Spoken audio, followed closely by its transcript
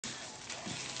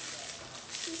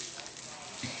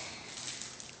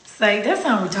Like, that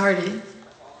sound retarded.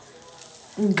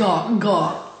 Gawk,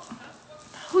 gawk.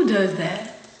 Who does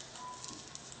that?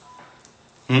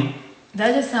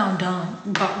 That just sound dumb.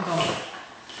 Gawk, gawk.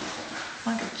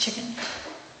 Like a chicken.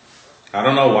 I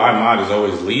don't know why Mod is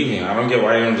always leaving. I don't get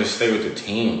why you don't just stay with the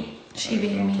team. She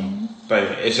being mean. Like,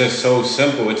 it's just so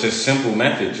simple. It's a simple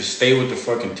method. Just stay with the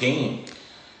fucking team.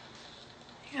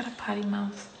 You got a potty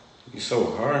mouth. You're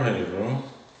so hard-headed, bro.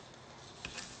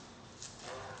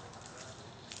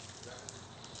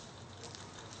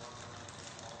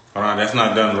 Hold on, that's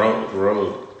not done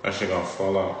road. That shit gonna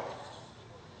fall out.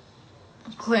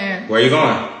 Clarence. Where you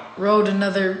going? Rode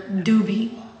another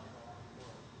doobie.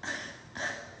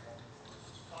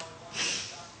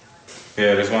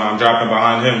 Yeah, that's why I'm dropping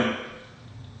behind him.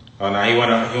 Oh, nah, he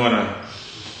went around.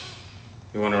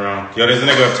 Yo, there's a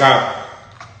nigga up top.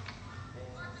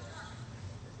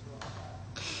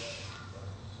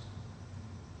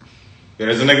 Yeah,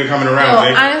 there's a nigga coming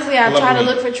around. Yo, honestly, I tried to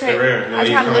look for Trey. I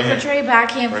tried to look for Trey, but I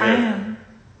can't find him.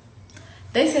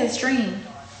 They said stream.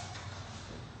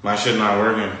 My shit not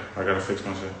working. I gotta fix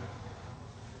my shit.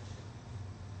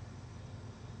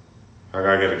 I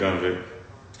gotta get a gun, Vic.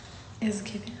 It's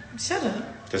giving. Shut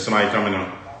up. There's somebody coming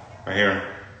on. I hear him.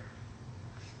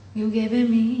 You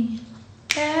giving me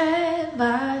bad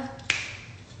vibes.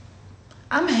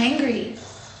 I'm hangry.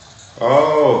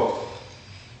 Oh.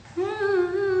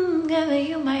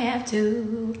 You might have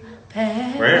to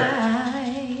pack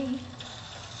light.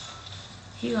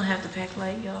 He gonna have to pack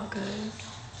light, y'all, cause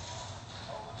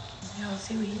y'all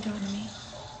see what he doing to me.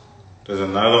 There's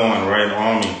another one right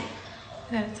on me.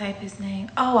 I gotta type his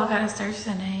name. Oh, I gotta search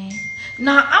the name.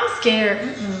 Nah, I'm scared.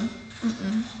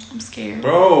 I'm scared.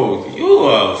 Bro, you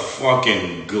a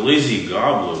fucking glizzy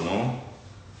gobbler, no?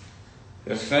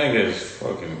 This thing is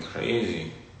fucking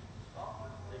crazy.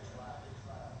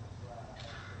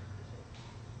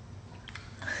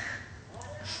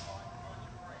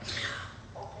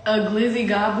 A glizzy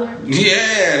gobbler?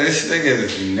 Yeah, this nigga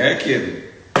is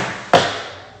naked.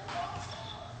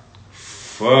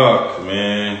 Fuck,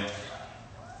 man.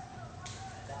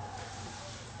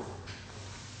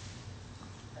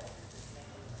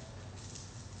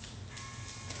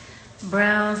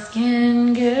 Brown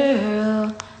skin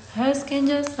girl, her skin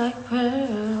just like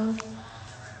pearl.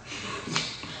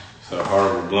 It's a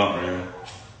horrible blunt right here.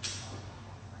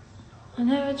 I'll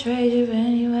never trade you for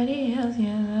anybody else,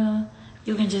 you know.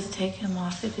 You can just take him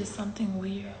off if it's something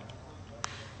weird.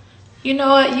 You know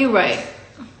what? You right.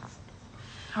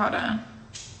 Hold on.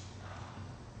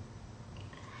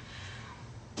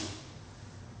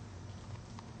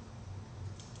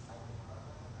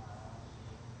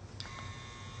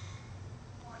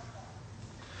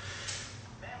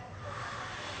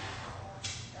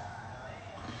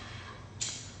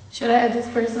 Should I add this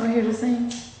person on here to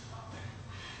sing?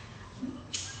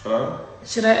 Huh?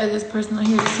 Should I add this person on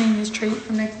here to sing this Trey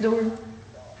From Next Door?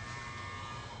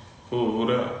 Who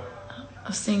that?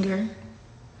 A singer.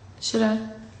 Should I?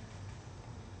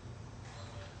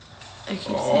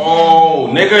 Oh,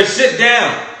 nigga, sit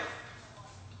down.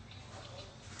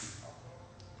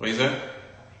 What you say?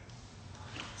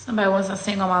 Somebody wants to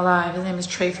sing on my live. His name is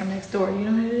Trey From Next Door. You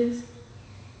know who it is?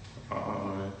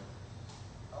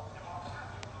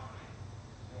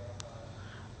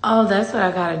 Oh, that's what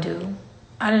I gotta do.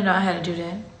 I didn't know I had to do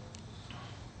that.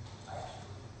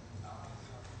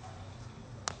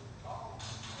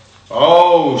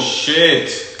 Oh, shit.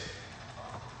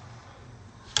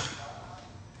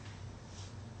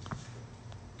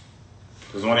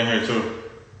 There's one in here, too.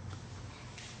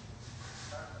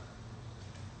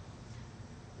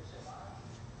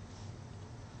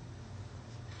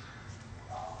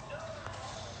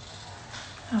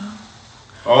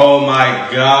 Oh my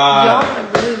God. Y'all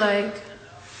are really like...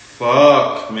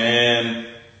 Fuck, man.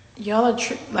 Y'all are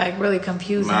like really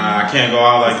confusing. Nah, I can't go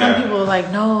out like that. Some people are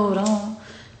like, no, don't.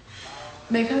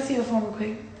 Babe, can I see your phone real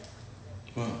quick?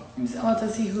 What? I'm about to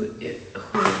see who it is.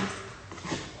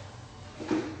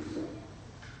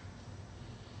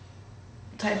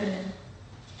 Type it in.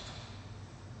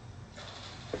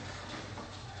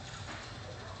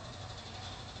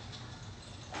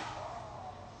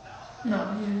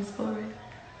 No, you didn't spell it right.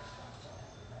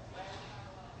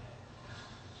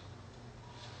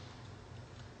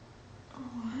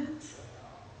 What?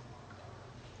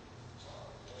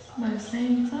 Somebody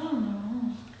sings? I don't know.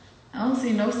 I don't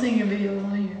see no singing videos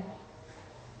on here.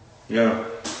 Yeah.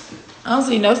 I don't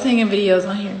see no singing videos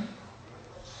on here.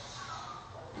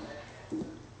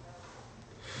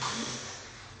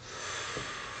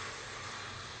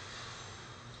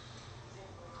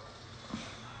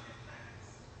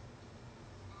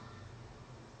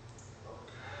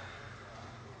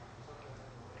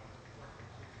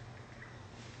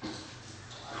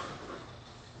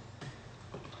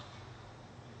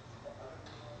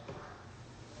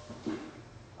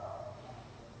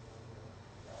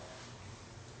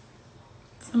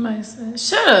 Somebody said,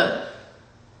 shut up.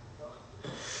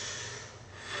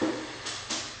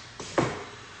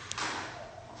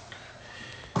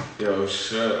 Yo,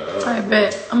 shut up. I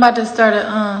bet. I'm about to start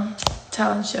a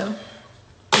talent show.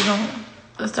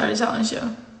 Let's start a talent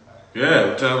show.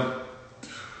 Yeah, tell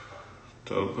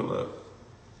pull up.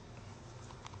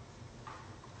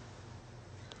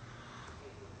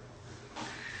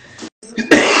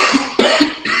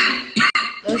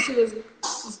 Let's see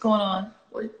what's going on.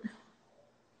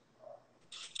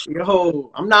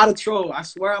 Yo, I'm not a troll. I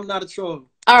swear I'm not a troll.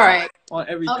 All right. On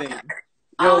everything. Okay.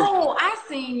 Yo, oh, I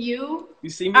seen you.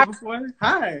 You seen me before?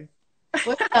 Hi.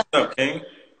 What's up? What's up, King?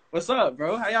 What's up,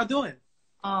 bro? How y'all doing?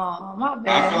 Oh, my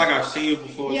bad. I feel like I've seen you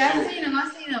before. Yeah, I've seen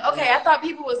him. Okay, I thought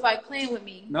people was like playing with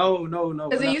me. No.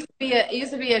 Because it used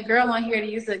to be a girl on here that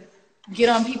used to get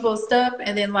on people's stuff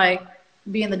and then like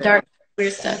be in the dark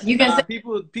weird stuff. You can say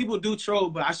people do troll,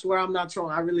 but I swear I'm not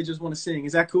trolling. I really just want to sing.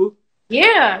 Is that cool?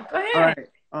 Yeah, go ahead. All right.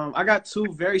 I got 2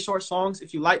 very short songs.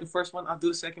 If you like the first one, I'll do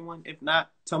the second one. If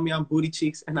not, tell me I'm booty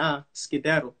cheeks and I'll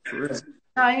skedaddle for real.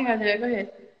 No, you ain't gotta do it. Go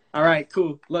ahead. All right,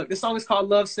 cool. Look, this song is called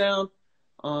Love Sound.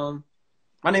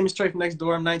 My name is Trey From Next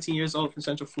Door. I'm 19 years old from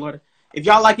Central Florida. If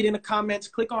y'all like it in the comments,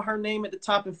 click on her name at the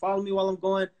top and follow me while I'm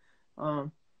going.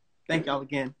 Thank y'all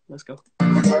again. Let's go.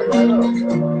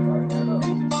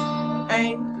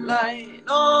 Ain't like,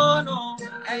 no.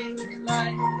 Ain't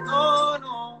like,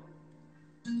 no.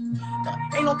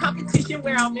 Ain't no competition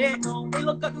where I'm at, no. They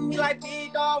look up to me like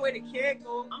big dog, where the cat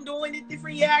go. I'm doing it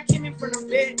different, yeah, I came in from the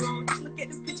bed, no. Just look at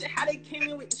the picture, how they came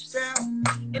in with the strap.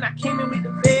 And I came in with the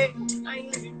bed. I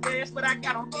ain't living fast, but I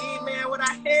got on big, man, what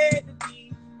I had to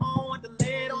be. I don't want the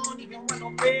lead, I don't even want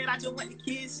no bed. I just want the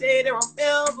kids say they're on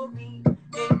film for me.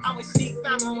 Yeah, I was sick,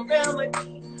 found a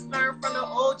remedy. Learn from the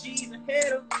OGs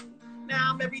ahead of me.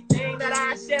 Now I'm everything that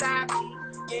I said I'd be.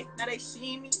 Yeah, now they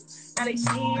see me. Now they see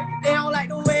it. They don't like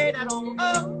the way that I'm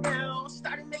up down.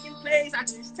 Started making plays, I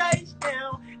just touched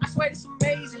down. I swear it's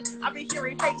amazing. I've been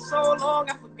hearing hate so long,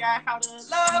 I forgot how to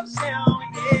love sound.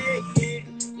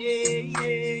 Yeah.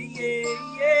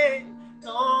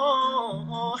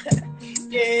 No.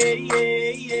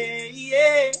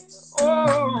 Yeah.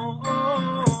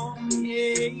 Oh.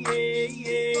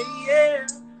 Yeah.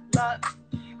 Love.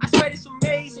 I swear it's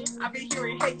amazing. I've been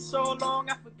hearing hate so long,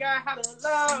 I forgot how to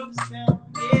love sound.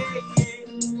 Yeah.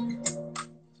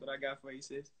 That's what I got for you,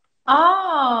 sis.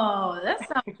 Oh, that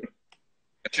sounds.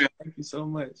 Thank you so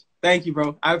much. Thank you,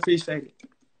 bro. I appreciate it. You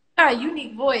got a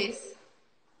unique voice.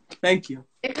 Thank you.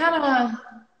 It kind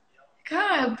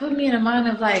of put me in the mind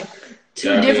of like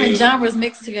 2 different genres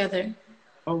mixed together.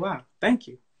 Oh wow, thank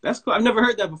you. That's cool. I've never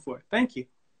heard that before. Thank you.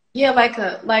 Yeah, like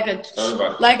a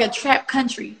trap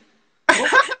country.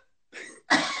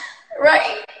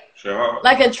 Right? Sure.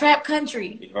 Like a trap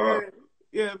country.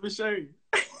 Yeah, for sure.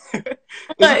 Is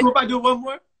it cool if I do one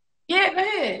more? Yeah, go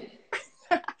ahead.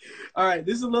 All right,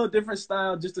 this is a little different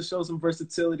style just to show some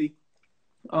versatility.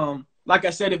 Like I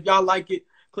said, if y'all like it,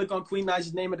 click on Queen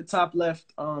Naja's name at the top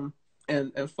left and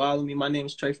follow me. My name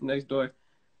is Trey From Next Door.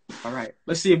 All right,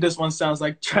 let's see if this one sounds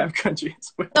like trap country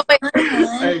as well. No, wait.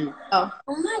 Hey. Oh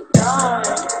my God.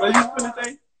 What you finna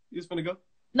say? You just finna go?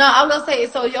 No, I was gonna say,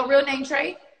 so your real name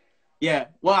Trey? Yeah.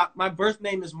 Well, my birth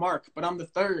name is Mark, but I'm the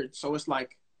 3rd, so it's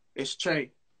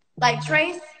Trey. Like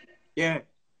Trace? Yeah.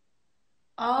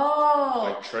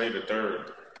 Oh. Like Trey the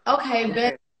 3rd. Okay,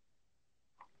 bet.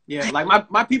 Yeah, like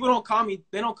my people don't call me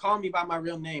by my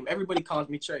real name. Everybody calls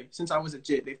me Trey. Since I was a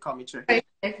jit, they've called me Trey.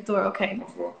 Okay.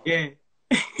 Yeah.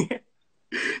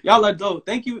 Y'all are dope.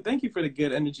 Thank you for the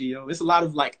good energy, yo. It's a lot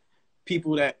of like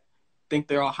people that think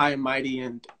they're all high and mighty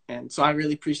and so I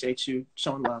really appreciate you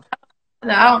showing love.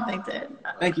 No, I don't think that.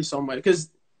 Thank you so much. Because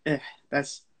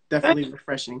that's definitely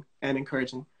refreshing and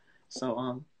encouraging.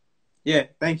 So yeah,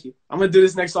 thank you. I'm gonna do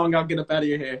this next song, I'll get up out of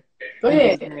your hair. Go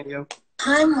ahead.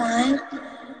 Timeline.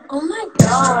 Oh my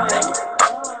God.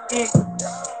 Yeah.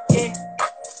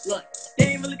 Look, they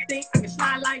ain't really think I can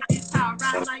slide like this, how I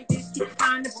ride like this, keep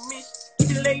flying, never miss.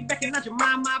 Keep it laid back and not your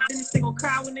mind, my business. They gon'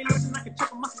 cry when they listen, I can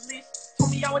check on my list.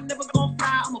 Told me I was never gon'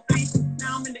 fly, I'm a fish.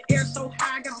 Now I'm in the air so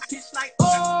high, got on pitch like,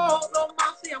 oh, little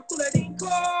mom say I'm cooler than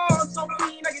gold. So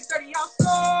clean, I get dirty, I'll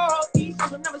score. These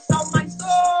songs will never sell my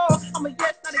soul. I'm a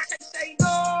yes, not a check, say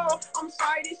no. I'm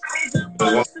sorry, this ain't just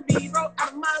supposed to be. Wrote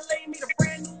out of my lane, made a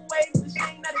brand new wave. It's a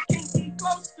shame that it can't be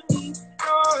close to me.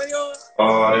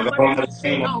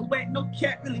 I'm wet, no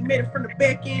cap, really made it from the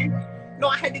back end. No,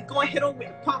 I had to go and hit him with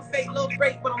the pump fake, little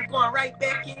break, but I'm going right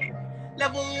back in.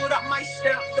 Leveled up my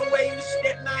step, the way you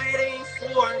step, now it ain't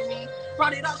for me.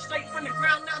 Brought it up straight from the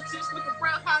ground, now just look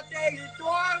around how they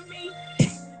adore me.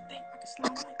 Think I can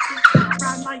slow like this,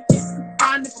 ride like this,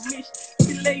 find if I miss. Keep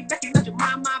it laid back and not your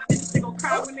mind,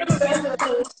 when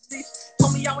they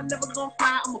told me I was never gonna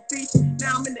fly, I'm a fish.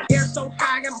 Now I'm in the air so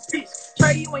high, I got them pitch.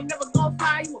 Trey, you ain't never gonna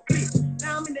fly, you a bitch.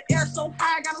 Now I'm in the air so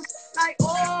high, I got them like,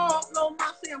 oh, Lil' Ma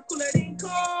say I'm cooler than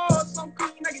cold. So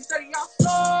clean, I get dirty, y'all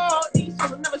slow. These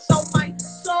people never show my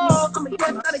soul. I'm a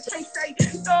guest that I can't say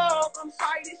no. I'm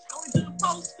sorry, this how it's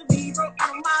supposed to be. Bro, out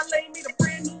of my lane, made a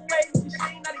brand new way. This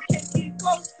ain't that it can't get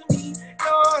close to me.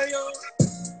 Yo, yo.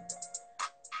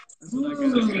 That's what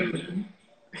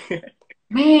I got.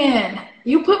 Man,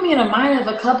 you put me in the mind of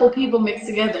a couple people mixed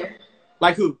together.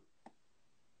 Like who?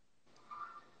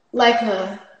 Like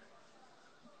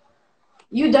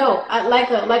you dope. I like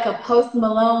a Post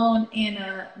Malone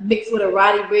and mixed with a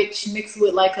Roddy Rich, mixed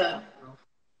with like a.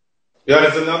 Yeah,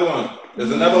 there's another one.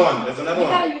 There's another one. There's another You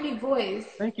one. got a unique voice.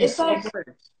 Thank you it's so like, much.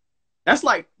 That's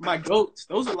like my goats.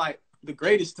 Those are like the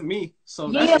greatest to me. So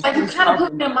yeah, that's like you kind of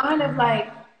put me in mind of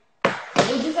like.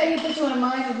 Would you say you put you in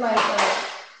mind of like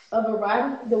of a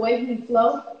Roddy, the way he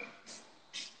flow?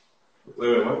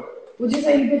 Wait, what? Would you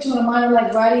say he put you in a mind of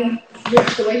like Roddy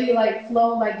Rich, the way he like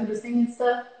flow, like do the singing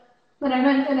stuff?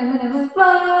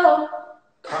 Flow.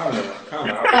 Kind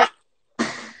of.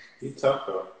 You tough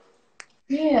though.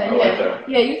 Yeah, like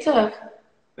yeah, you tough.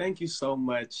 Thank you so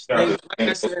much. Yeah, like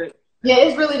I said, yeah,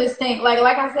 it's really distinct. Like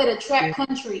I said, a trap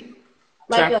country.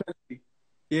 Like trap country.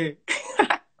 Yeah,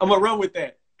 I'm gonna run with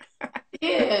that.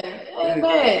 Yeah, ain't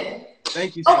bad.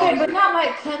 Thank you so okay, much. but not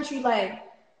like country,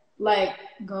 like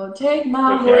go take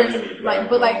my horse, like,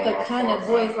 but like the kind of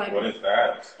voice, like. What is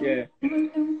that? Yeah,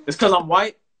 it's because I'm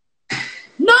white.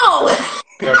 No.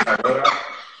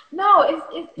 No,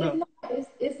 it's No. not.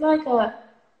 It's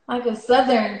like a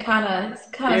southern kind of.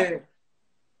 Yeah.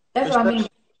 That's what I mean.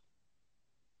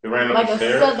 Like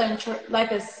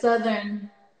a southern.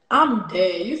 I'm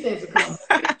dead. You said it's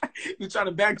a You trying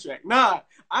to backtrack? Nah,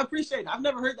 I appreciate it. I've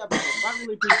never heard that before. I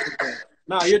really appreciate that.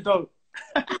 Nah, you're dope.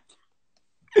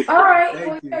 All right.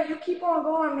 Thank Well, you keep on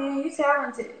going, man. You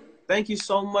talented. Thank you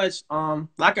so much.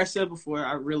 Like I said before,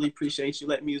 I really appreciate you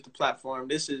letting me use the platform.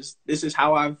 This is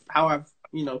how I've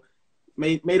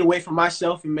made a way for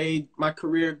myself and made my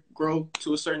career grow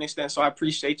to a certain extent. So I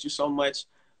appreciate you so much.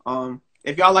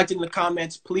 If y'all liked it in the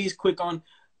comments, please click on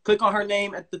her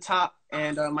name at the top.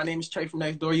 And my name is Trey From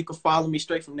Next Door. You can follow me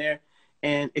straight from there.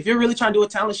 And if you're really trying to do a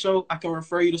talent show, I can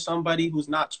refer you to somebody who's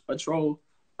not a troll.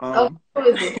 Who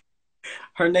is it?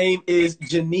 Her name is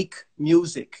Janique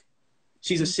Music.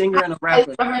 She's a singer and a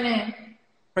rapper. What's her name?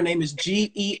 Her name is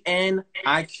Genique.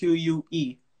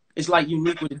 It's like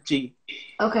unique with a G.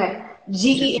 Okay.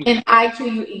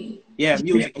 Genique. Yeah,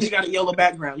 music. And she got a yellow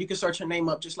background. You can search her name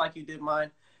up just like you did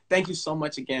mine. Thank you so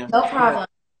much again. No problem.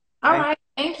 All right.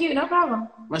 Thank you. No problem.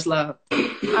 Much love. All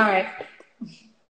right.